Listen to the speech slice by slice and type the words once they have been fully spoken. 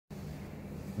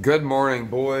Good morning,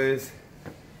 boys.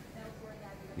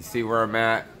 You see where I'm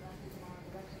at?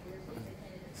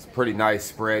 It's a pretty nice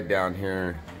spread down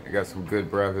here. I got some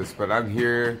good breakfast, but I'm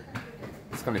here.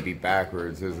 It's gonna be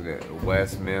backwards, isn't it?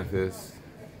 West Memphis.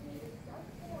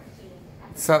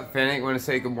 What's up, Finnick? Want to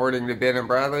say good morning to Ben and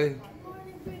Bradley? Good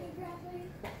morning, Benny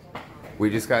Bradley.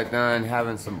 We just got done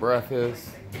having some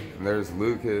breakfast. And there's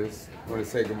Lucas. Want to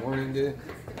say good morning to?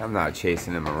 I'm not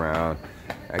chasing him around.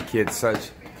 That kid's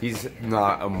he's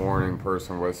not a morning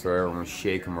person whatsoever. I'm gonna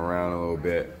shake him around a little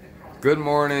bit. Good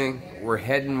morning. We're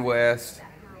heading west.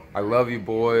 I love you,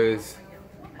 boys.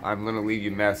 I'm gonna leave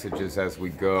you messages as we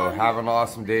go. Have an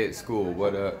awesome day at school.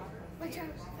 What up? Which are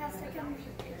faster coming.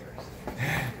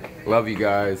 Love you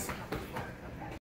guys.